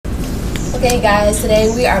Okay guys,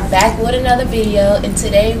 today we are back with another video, and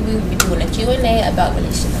today we will be doing a Q&A about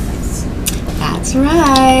relationship advice. That's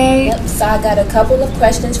right. Yep, so I got a couple of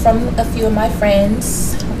questions from a few of my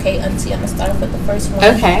friends. Okay, Auntie, I'm going to start off with the first one.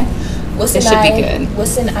 Okay. This should be good.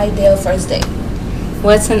 What's an ideal first date?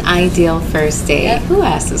 What's an ideal first date? Yep. Who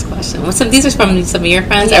asked this question? These are from some of your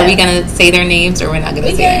friends. Yeah. Are we going to say their names or we're not going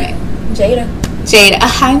to say their names? Jada. Jada.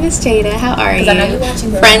 Hi, Miss Jada. How are you? I know you're watching,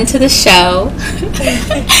 girl. Friend to the show.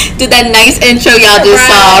 Did that nice intro y'all just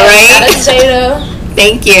saw, right? That's Jada.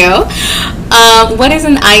 Thank you. What is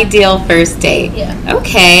an ideal first date? Yeah.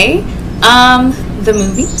 Okay. The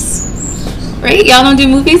movies. Right? Y'all don't do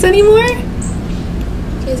movies anymore?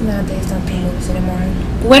 Kids nowadays don't do movies anymore.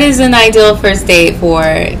 What is an ideal first date for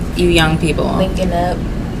you young people? Linking up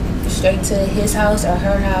straight to his house or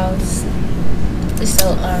her house. It's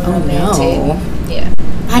so unromantic. Oh, no. Yeah.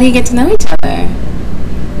 How do you get to know each other?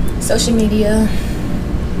 Social media.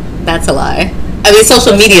 That's a lie. I mean,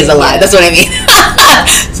 social media is a lie. That's what I mean.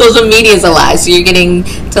 Social media is a lie. So you're getting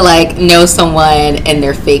to know someone in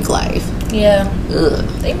their fake life. Yeah. Ugh.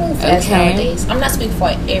 They move fast nowadays. I'm not speaking for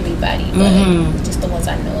everybody, but just the ones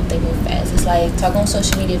I know, they move fast. It's like talk on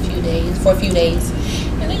social media for a few days,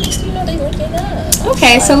 and then just they looking up.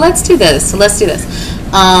 Okay, so let's do this.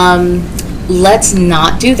 Let's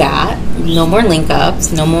not do that. No more link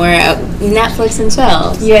ups. No more Netflix and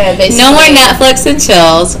chills. Yeah, no more Netflix and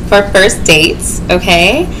chills for first dates.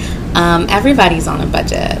 Okay, everybody's on a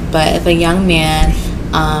budget, but if a young man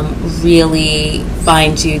really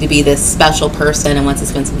finds you to be this special person and wants to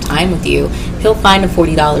spend some time with you, he'll find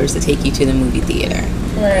 $40 to take you to the movie theater.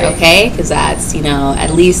 Right. Okay, because that's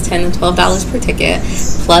at least $10 to $12 per ticket,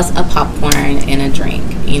 plus a popcorn and a drink.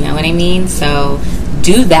 You know what I mean? So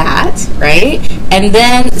do that, right? And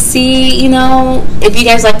then see, if you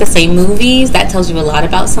guys like the same movies, that tells you a lot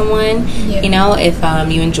about someone. Yeah.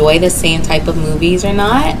 If you enjoy the same type of movies or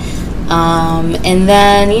not. And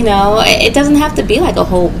then, it doesn't have to be like a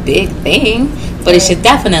whole big thing, but it should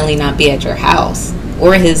definitely not be at your house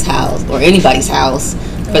or his house or anybody's house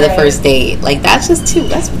for the first date.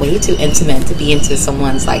 That's way too intimate to be into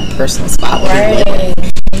someone's personal spot where he lives.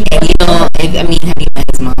 And have you met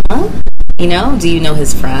his mama? Do you know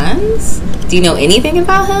his friends? Do you know anything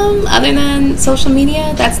about him other than social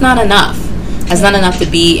media? That's not enough. That's not enough to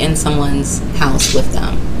be in someone's house with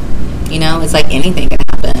them. It's like anything can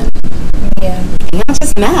happen. Yeah. Y'all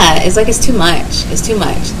just mad. It's it's too much. It's too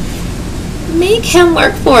much. Make him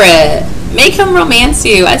work for it. Make him romance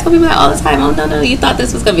you. I tell people that all the time. Oh, no, you thought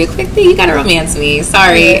this was going to be a quick thing? You got to romance me.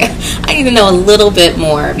 Sorry. Yeah. I need to know a little bit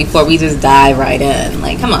more before we just dive right in.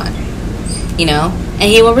 Come on. And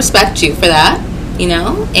he will respect you for that,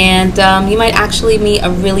 and you might actually meet a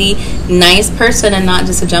really nice person and not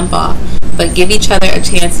just a jump off, but give each other a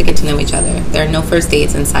chance to get to know each other. There are no first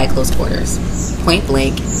dates inside closed quarters. Point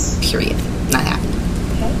blank, period. Not happening.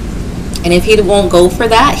 Okay. And if he won't go for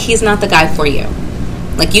that, he's not the guy for you.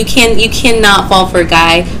 You cannot fall for a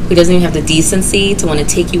guy who doesn't even have the decency to want to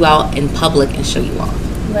take you out in public and show you off.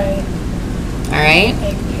 Right. All right?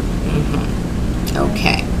 Thank you. Mm-hmm.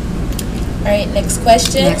 Okay. All right, next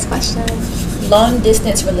question. Long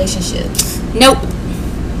distance relationships. Nope.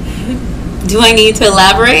 Do I need to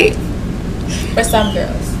elaborate? For some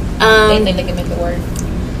girls. They think they can make it work.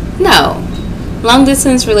 No. Long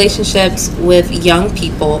distance relationships with young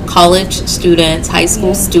people, college students, high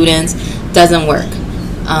school students, doesn't work.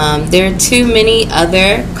 There are too many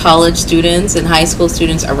other college students and high school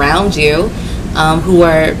students around you who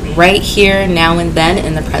are right here, now and then,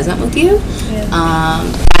 in the present with you. Yeah.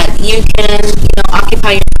 That you can,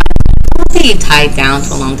 occupy your time. Don't be tied down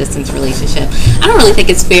to a long distance relationship. I don't really think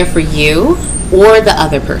it's fair for you or the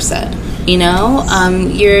other person.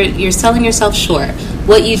 You're selling yourself short.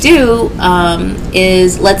 What you do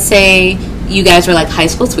is, let's say you guys are high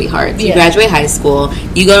school sweethearts. You graduate high school,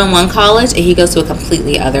 you go to one college, and he goes to a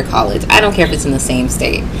completely other college. I don't care if it's in the same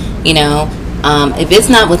state. If it's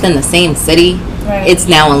not within the same city, it's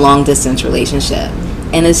now a long distance relationship,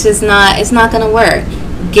 and it's not going to work.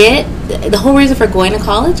 The whole reason for going to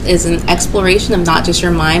college is an exploration of not just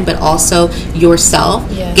your mind, but also yourself,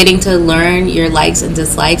 getting to learn your likes and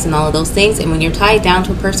dislikes and all of those things. And when you're tied down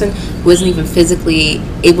to a person who isn't even physically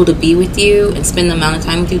able to be with you and spend the amount of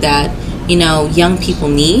time with you that young people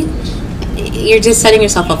need, you're just setting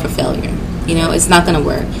yourself up for failure. It's not going to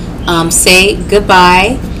work. Say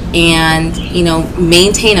goodbye and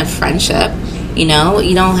maintain a friendship. You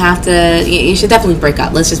don't have to. You should definitely break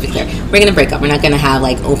up. Let's just be clear. We're gonna break up. We're not gonna have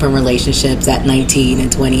open relationships at 19 and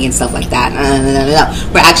 20 and stuff like that. No.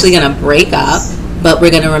 We're actually gonna break up, but we're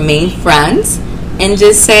gonna remain friends and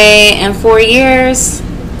just say in 4 years,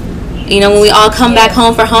 You know, when we all come back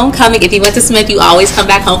home for homecoming, if you went to Smith, you always come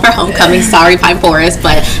back home for homecoming. Sorry, Pine Forest,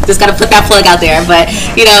 but just got to put that plug out there. But,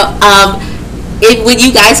 you know, when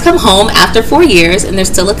you guys come home after 4 years and there's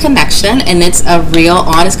still a connection, and it's a real,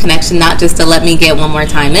 honest connection, not just to let me get one more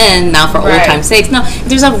time in, now for old time's sake. No,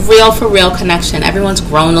 there's a real, for real connection. Everyone's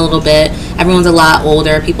grown a little bit. Everyone's a lot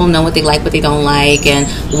older. People know what they like, what they don't like, and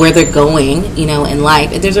where they're going, you know, in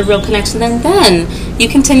life. If there's a real connection, then you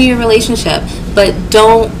continue your relationship. But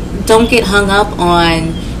don't get hung up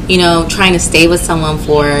on, you know, trying to stay with someone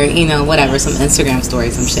for, you know, whatever, some Instagram story,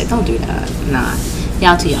 some shit. Don't do that. Nah.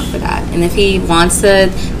 Y'all too young for that. And if he wants to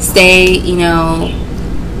stay, you know,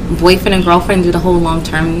 boyfriend and girlfriend, do the whole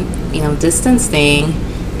long-term, you know, distance thing,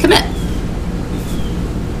 commit.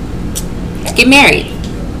 Get married.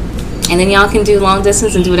 And then y'all can do long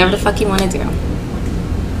distance and do whatever the fuck you want to do.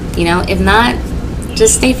 You know, if not,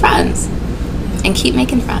 just stay friends. And keep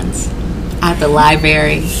making friends. At the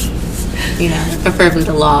library. You know, preferably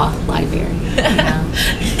the law library. You know,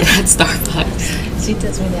 at Starbucks. She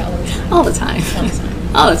tells me that all the time.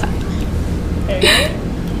 All the time.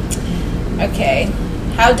 Okay.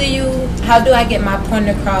 How do I get my point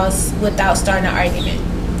across without starting an argument?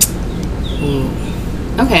 Ooh.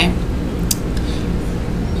 Okay.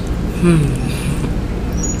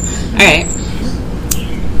 All right.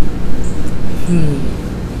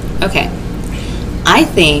 Okay. I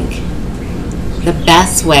think the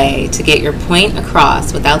best way to get your point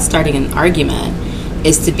across without starting an argument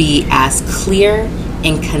is to be as clear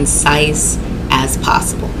and concise as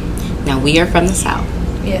possible. Now, we are from the South.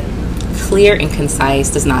 Yeah. Clear and concise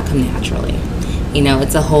does not come naturally. You know,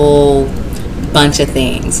 it's a whole bunch of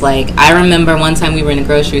things. Like, I remember one time we were in a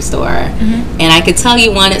grocery store, and I could tell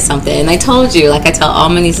you wanted something, and I told you, like I tell all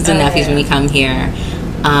my nieces and nephews when we come here,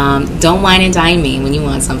 don't wine and dine me when you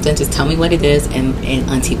want something. Just tell me what it is, and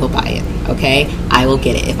Auntie will buy it. Okay? I will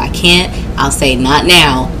get it. If I can't, I'll say not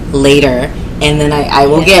now, later, and then I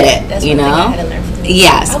will get it. That's you know? I had to learn from me.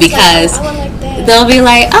 Yes, because like, like that. They'll be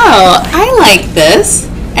like, oh, I like this.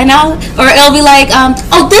 And or it'll be like,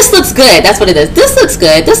 oh, this looks good. That's what it is. This looks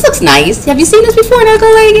good. This looks nice. Have you seen this before? And I'll go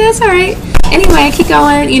like, yes, all right. Anyway, I keep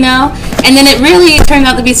going, you know. And then it really turned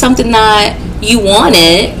out to be something that you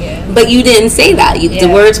wanted, but you didn't say that. The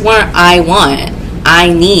words weren't I want,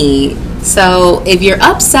 I need. So if you're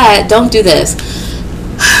upset, don't do this.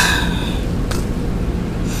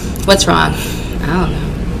 What's wrong? I don't know.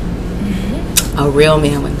 A real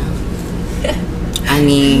man would know. I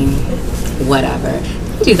mean, whatever.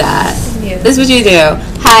 Do that. This is what you do.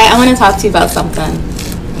 Hi, I want to talk to you about something.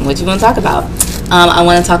 What you want to talk about? I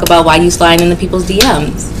want to talk about why you slide into people's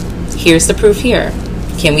DMs. Here's the proof here.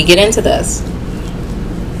 Can we get into this?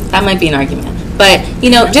 That might be an argument. But, you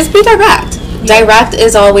know, just be direct. Direct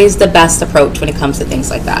is always the best approach when it comes to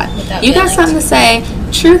things like that. You got something to say,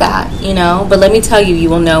 true that, you know, but let me tell you, you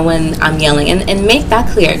will know when I'm yelling. And make that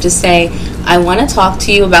clear. Just say, I want to talk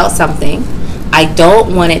to you about something. I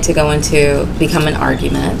don't want it to go into become an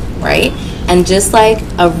argument, right? And just like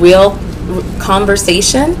a real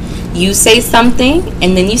conversation, you say something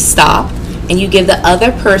and then you stop and you give the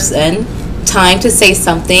other person time to say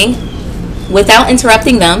something without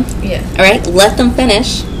interrupting them. Yeah. All right? Let them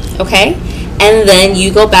finish, okay? And then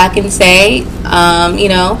you go back and say, you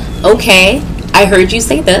know, okay, I heard you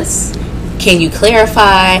say this. Can you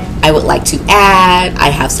clarify? I would like to add. I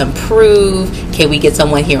have some proof. Can we get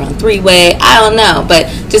someone here on three-way? I don't know. But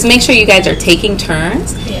just make sure you guys are taking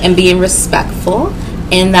turns and being respectful,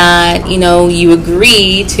 and that, you know, you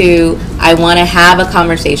agree to, I want to have a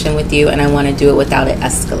conversation with you and I want to do it without it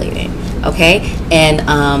escalating. Okay? And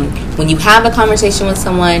when you have a conversation with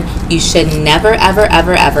someone, you should never, ever,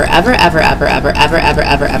 ever, ever, ever, ever, ever, ever, ever, ever,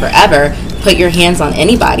 ever, ever, ever put your hands on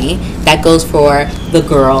anybody. That goes for the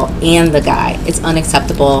girl and the guy. It's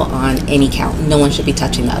unacceptable on any count. No one should be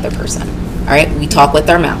touching the other person. All right? We talk with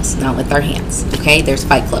our mouths, not with our hands. Okay? There's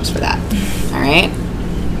fight clubs for that. All right?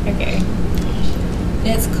 Okay.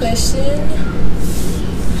 Next question.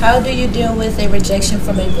 How do you deal with a rejection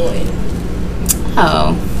from a boy?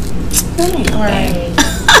 Oh. Right.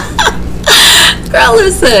 Girl,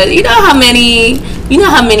 listen, you know how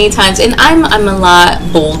many times, and I'm a lot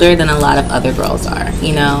bolder than a lot of other girls are,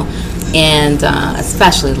 you know, and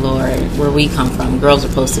especially, Lord, where we come from, girls are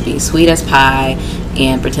supposed to be sweet as pie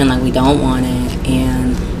and pretend like we don't want it,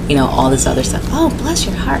 and, you know, all this other stuff. Oh, bless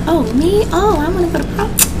your heart. Oh, me? Oh, I want to go to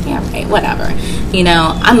prom. Yeah, right, whatever. You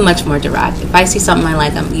know, I'm much more direct. If I see something I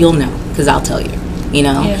like, you'll know, because I'll tell you, you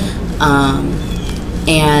know. Yeah.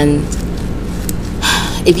 And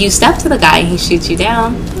if you step to the guy and he shoots you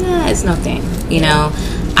down, it's no thing, you know.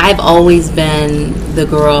 I've always been the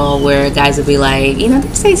girl where guys would be like, you know,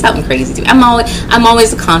 they say something crazy to me. I'm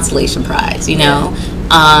always a consolation prize, you know.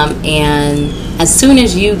 And as soon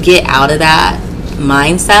as you get out of that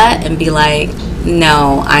mindset and be like,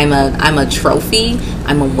 no, I'm a trophy,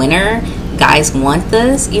 I'm a winner, guys want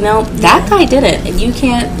this, you know, that guy did it, and you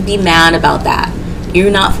can't be mad about that. You're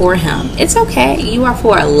not for him. It's okay. You are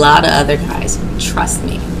for a lot of other guys. Trust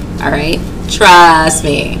me. All right? Trust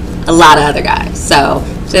me. A lot of other guys. So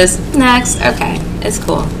just next. Okay. It's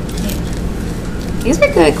cool. These were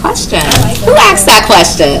good questions. Who asked that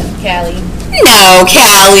question? Callie. No,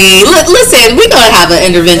 Callie. Listen, we're going to have an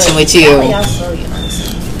intervention with you. Callie, I'm so young.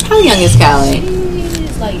 How young is Callie?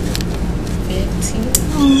 She's like 15.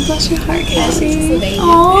 Oh, bless your heart, Callie. Yeah,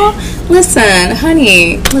 oh, listen,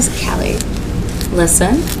 honey. Listen, Callie.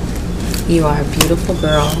 Listen, you are a beautiful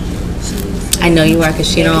girl. I know you are,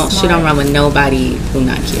 because she don't run with nobody who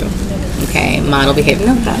not you. Okay, model behavior.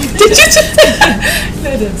 No, that. Did you just?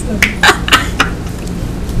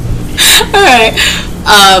 All right.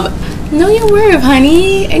 Know your worth,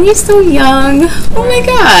 honey, and you're still young. Oh my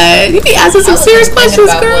God, you be asking some serious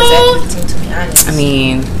questions, girl. I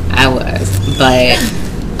mean, I was, but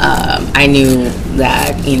I knew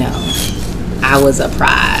that, you know, I was a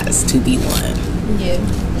prize to be won. Yeah.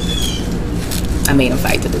 I made him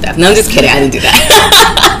fight to the death. No, I'm just kidding. I didn't do that.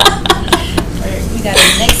 We got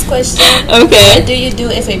the next question. Okay. What do you do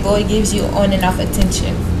if a boy gives you on and off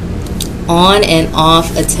attention? On and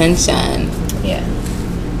off attention. Yeah.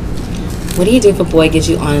 What do you do if a boy gives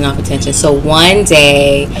you on and off attention? So one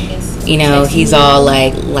day, you know, he's all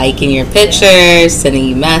like liking your pictures, sending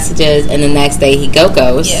you messages, and the next day he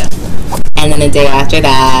goes. Yeah. And then the day after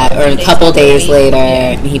that, or a couple days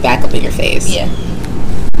later, he back up in your face. Yeah.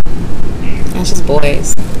 That's just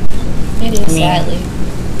boys. It is, sadly.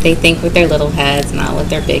 They think with their little heads, not with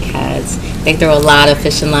their big heads. They throw a lot of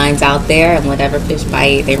fishing lines out there, and whatever fish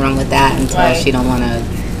bite, they run with that until she don't want to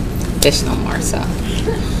fish no more. So,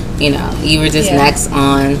 you know, you were just next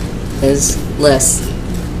on his list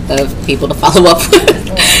of people to follow up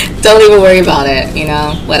with. Don't even worry about it, you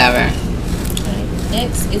know, whatever.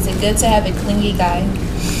 Next, is it good to have a clingy guy?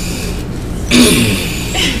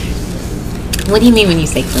 What do you mean when you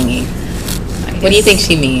say clingy? What do you think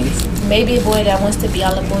she means? Maybe a boy that wants to be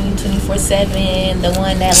all up on you 24/7. The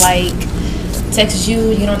one that like texts you,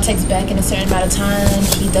 you don't text back in a certain amount of time.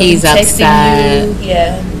 He's upset. You.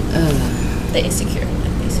 Yeah. The insecure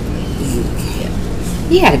one, basically. Yeah.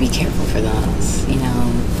 You gotta be careful for those, you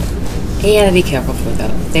know. You gotta be careful for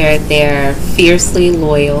those. They're fiercely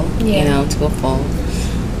loyal, you know, to a fault.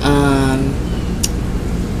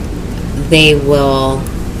 They will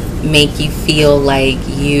make you feel like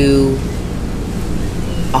you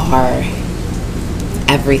are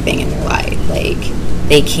everything in their life. Like,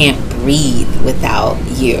 they can't breathe without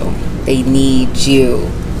you. They need you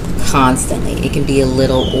constantly. It can be a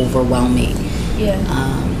little overwhelming. Yeah.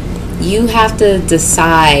 You have to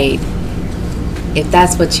decide if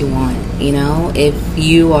that's what you want, you know. If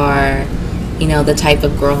you are, you know, the type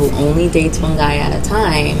of girl who only dates one guy at a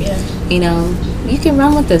time, you know, you can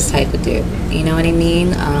run with this type of dude. You know what I mean?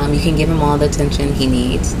 You can give him all the attention he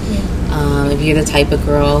needs. If you're the type of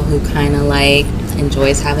girl who kind of like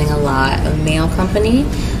enjoys having a lot of male company,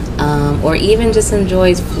 or even just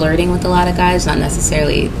enjoys flirting with a lot of guys, not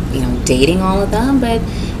necessarily, you know, dating all of them, but,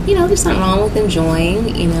 you know, there's nothing wrong with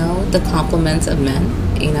enjoying, you know, the compliments of men,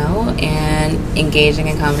 you know, and engaging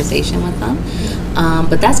in conversation with them.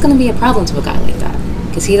 But that's going to be a problem to a guy like that,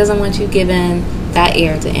 because he doesn't want you giving that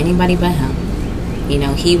air to anybody but him. You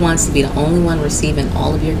know, he wants to be the only one receiving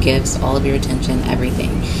all of your gifts, all of your attention,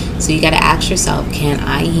 everything. So you got to ask yourself, can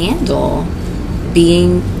I handle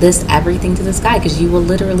being this everything to this guy? Because you will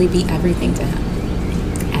literally be everything to him.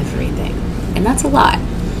 Everything. And that's a lot.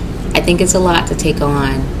 I think it's a lot to take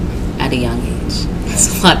on at a young age.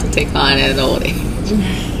 It's a lot to take on at an old age.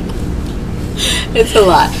 It's a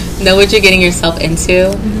lot. Know what you're getting yourself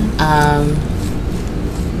into.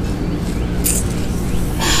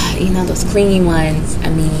 You know, those clingy ones, I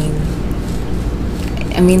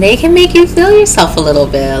mean, they can make you feel yourself a little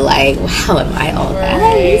bit like, wow, am I all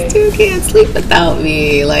right? These two can't sleep without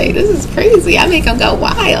me. Like, this is crazy. I make them go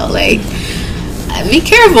wild. Like, be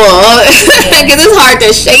careful, because it's hard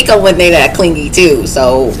to shake them when they're that clingy too.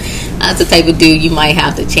 So that's the type of dude you might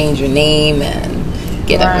have to change your name and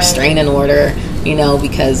get a restraining order, you know,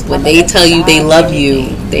 because when they tell you they love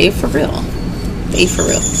you, they for real. They for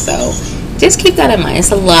real. So just keep that in mind.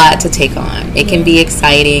 It's a lot to take on. It can be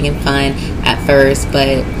exciting and fun at first,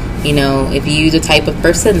 but, you know, if you're the type of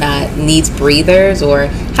person that needs breathers, or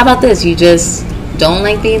how about this, you just don't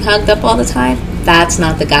like being hugged up all the time, that's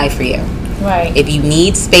not the guy for you. Right. If you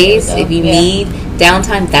need space, if you need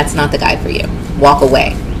downtime, that's not the guy for you. Walk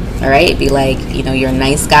away. All right? Be like, you're a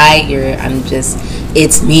nice guy.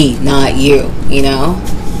 It's me, not you,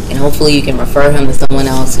 And hopefully you can refer him to someone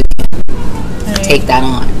else who can take that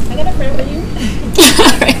on. I got a friend for you.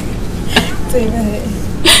 All right. Say that.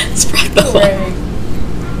 Spread the word.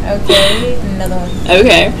 Okay, another one.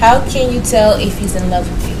 Okay. How can you tell if he's in love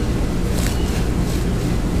with you?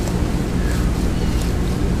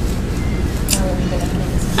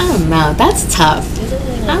 I don't know. That's tough.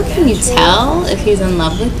 How can you tell if he's in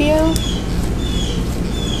love with you?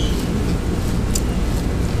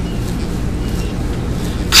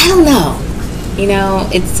 I don't know.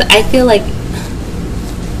 I feel like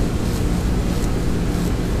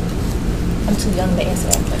I'm too young to answer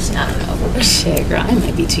that question. I don't know. Shit, girl, I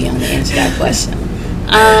might be too young to answer that question.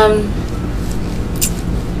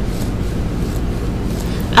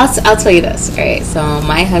 I'll tell you this. All right. So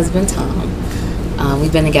my husband Tom,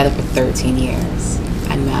 we've been together for 13 years.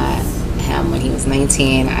 I met him when he was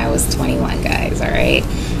 19. I was 21, guys. All right.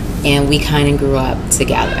 And we kind of grew up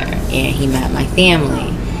together. And he met my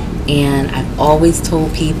family. And I've always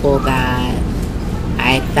told people that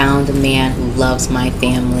I found a man who loves my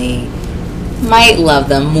family. Might love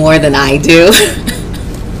them more than I do.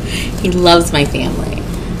 He loves my family.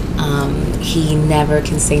 He never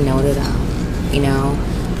can say no to them.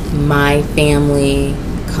 My family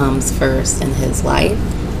comes first in his life,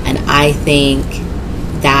 and I think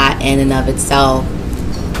that in and of itself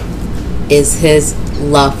is his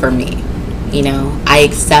love for me. I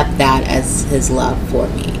accept that as his love for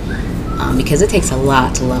me, because it takes a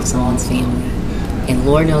lot to love someone's family, and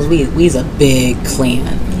Lord knows we's a big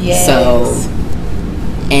clan. Yes. So,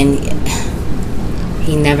 and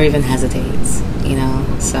he never even hesitates,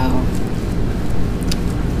 so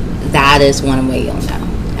that is one way you'll know.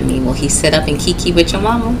 I mean, will he sit up and kiki with your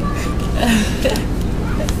mama?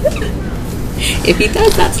 If he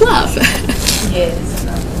does, that's love. Yes.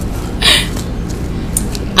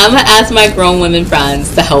 I'm going to ask my grown women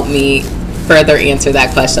friends to help me further answer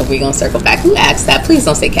that question. We're going to circle back. Who asked that? Please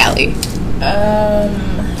don't say Callie.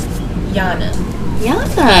 Yana.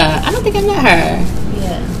 Yana? I don't think I met her.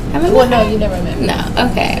 Yeah. No, you never met her. No.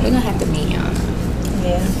 Okay. We're going to have to meet Yana.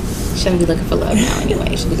 Yeah. Shouldn't be looking for love now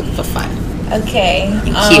anyway. Should be looking for fun. Okay. And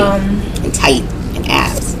cute. And tight. And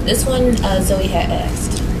abs. This one Zoe had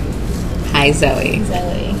asked. Hi, Zoe.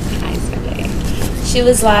 Zoe. Hi, Zoe. She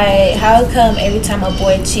was like, how come every time a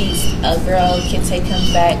boy cheats, a girl can take him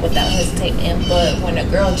back without hesitating, but when a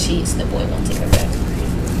girl cheats, the boy won't take her back?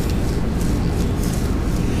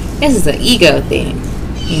 This is an ego thing,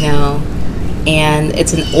 and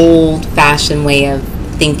it's an old-fashioned way of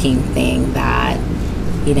thinking thing that,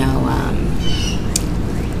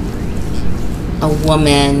 a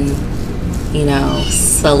woman,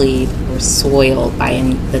 sullied or soiled by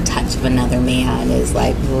the touch of another man is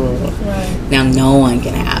like, right. Now no one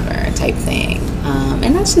can have her type thing.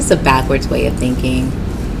 And that's just a backwards way of thinking,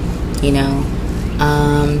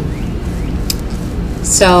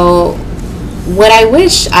 So what I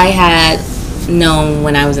wish I had known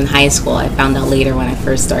when I was in high school, I found out later when I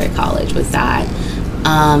first started college, was that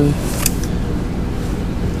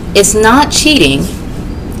it's not cheating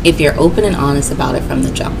if you're open and honest about it from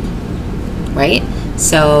the jump, right?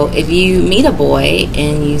 So if you meet a boy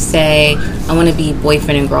and you say, I want to be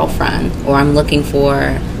boyfriend and girlfriend, or I'm looking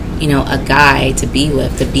for, a guy to be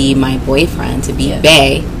with, to be my boyfriend, to be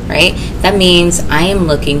bae, right? That means I am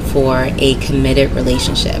looking for a committed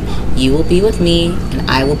relationship. You will be with me and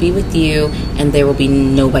I will be with you, and there will be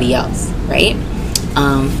nobody else, right?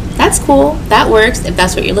 That's cool. That works if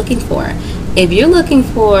that's what you're looking for. If you're looking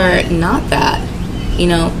for not that,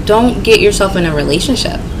 don't get yourself in a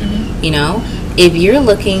relationship. If you're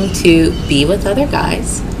looking to be with other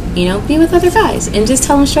guys, be with other guys, and just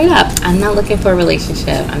tell them straight up, I'm not looking for a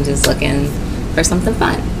relationship. I'm just looking for something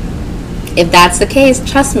fun. If that's the case,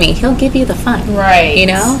 trust me, he'll give you the fun. Right.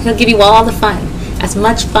 He'll give you all the fun. As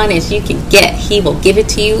much fun as you can get, he will give it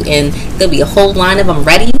to you, and there'll be a whole line of them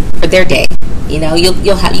ready for their day. You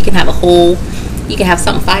can have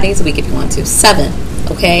something 5 days a week if you want to. 7.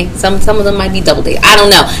 Okay, some of them might be double days. I don't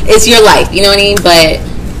know. It's your life, you know what I mean? But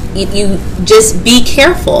you just be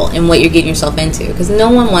careful in what you're getting yourself into, because no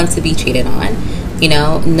one wants to be cheated on.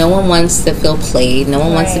 No one wants to feel played. No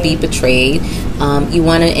one wants to be betrayed. You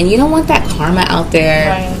don't want that karma out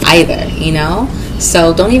there either.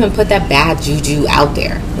 So don't even put that bad juju out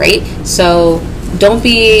there, right? So don't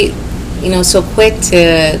be, so quick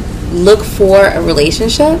to look for a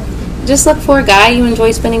relationship. Just look for a guy you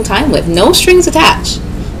enjoy spending time with. No strings attached.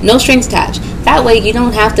 No strings attached. That way you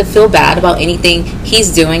don't have to feel bad about anything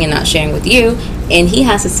he's doing and not sharing with you, and he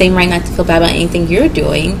has the same right not to feel bad about anything you're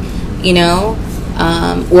doing, you know,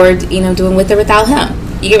 or, you know, doing with or without him.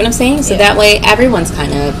 You get what I'm saying? So that way everyone's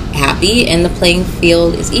kind of happy and the playing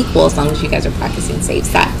field is equal as long as you guys are practicing safe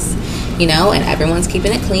sex, you know, and everyone's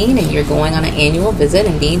keeping it clean and you're going on an annual visit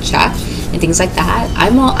and being checked and things like that.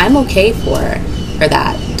 I'm okay for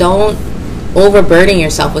that. Don't overburden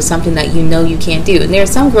yourself with something that you know you can't do. And there are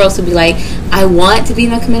some girls who be like, I want to be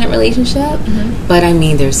in a committed relationship, but I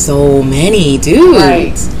mean, there's so many dudes.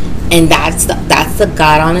 Right. And that's the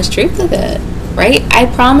God honest truth of it, right? I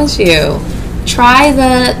promise you, try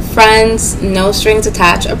the friends, no strings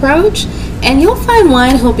attached approach, and you'll find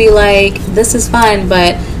one who'll be like, this is fun,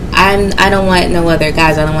 but I don't want no other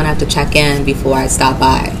guys. I don't want to have to check in before I stop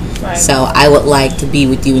by. Right. So I would like to be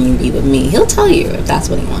with you and you be with me. He'll tell you if that's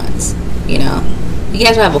what he wants. You know, you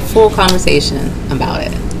guys will have a full conversation about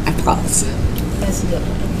it. I promise. That's a good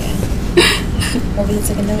one. Yeah. Are we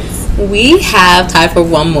taking notes? We have time for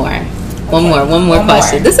one more. One more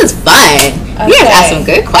question. This is fun. Okay. You guys asked some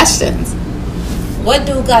good questions. What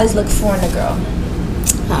do guys look for in a girl?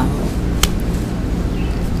 Oh.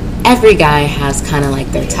 Every guy has kind of like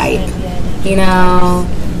their type. You know,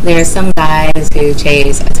 there are some guys who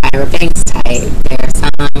chase a Tyra Banks type. There are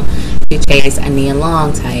some who chase a Nia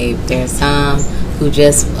Long type. There are some who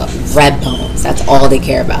just red bones. That's all they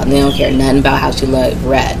care about. And they don't care nothing about how she look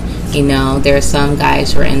red. You know, there are some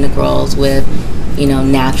guys who are into girls with, you know,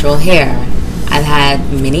 natural hair. I've had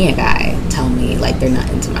many a guy tell me like they're not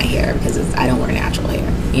into my hair because I don't wear natural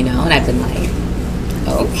hair, you know, and I've been like,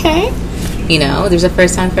 okay, you know, there's a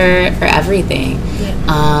first time for everything.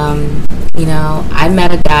 You know, I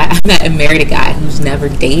met and married a guy who's never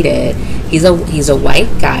dated. He's a white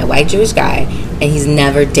guy, white Jewish guy, and he's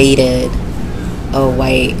never dated a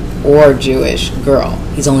white or Jewish girl.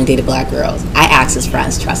 He's only dated black girls. I asked his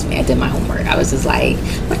friends, trust me, I did my homework. I was just like,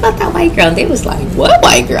 what about that white girl? And they was like, what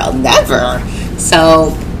white girl? Never.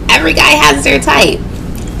 So every guy has their type.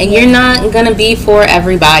 And you're not going to be for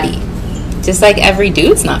everybody. Just like every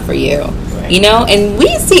dude's not for you. Right. You know? And we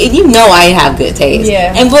see, and you know I have good taste.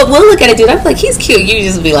 Yeah. And we'll look at a dude, I'm like, he's cute. You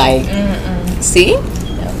just be like, see? No.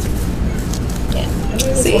 Yeah. I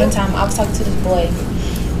remember this one time I was talking to this boy.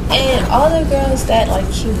 And all the girls that like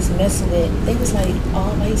he was messing with, they was like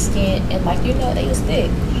all light skin and like, you know, they was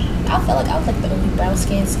thick. I felt like I was like the only brown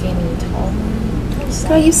skin, skinny, tall.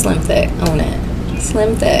 Girl, you slim thick. Own it.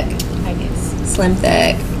 Slim thick. I guess. Slim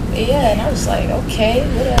thick. Yeah, and I was like, okay,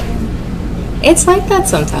 whatever. It's like that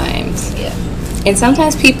sometimes. Yeah. And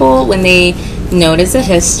sometimes people, when they notice a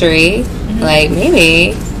history, like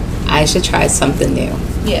maybe I should try something new.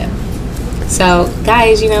 Yeah. So,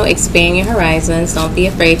 guys, you know, expand your horizons. Don't be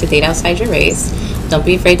afraid to date outside your race. Don't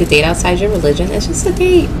be afraid to date outside your religion. It's just a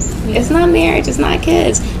date. Yeah. It's not marriage. It's not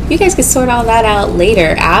kids. You guys can sort all that out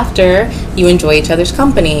later after you enjoy each other's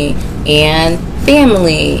company and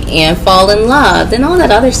family and fall in love. Then all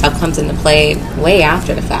that other stuff comes into play way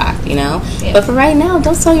after the fact, you know. Yeah. But for right now,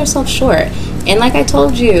 don't sell yourself short. And like I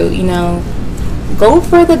told you, you know, go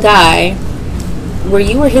for the guy where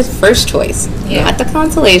you were his first choice, not the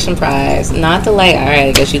consolation prize, not the like, all right,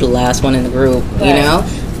 I guess you're the last one in the group, you know?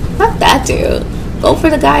 Not that dude. Go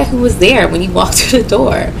for the guy who was there when you walked through the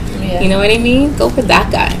door. Yeah. You know what I mean? Go for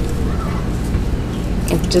that guy.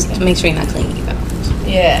 And just make sure you're not clingy, though.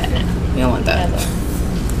 Yeah. You don't want that.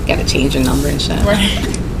 Gotta change your number and shit.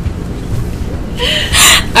 Right.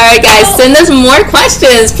 All right, guys, send us more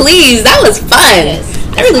questions, please. That was fun. Yes.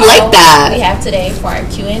 I really like that. We have today for our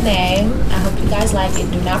Q&A. I hope you guys like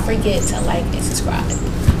it. Do not forget to like and subscribe.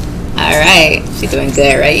 All right. She's doing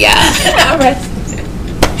good, right? Yeah. All right.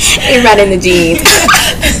 You're right in the jeans.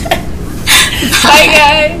 Bye,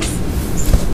 guys.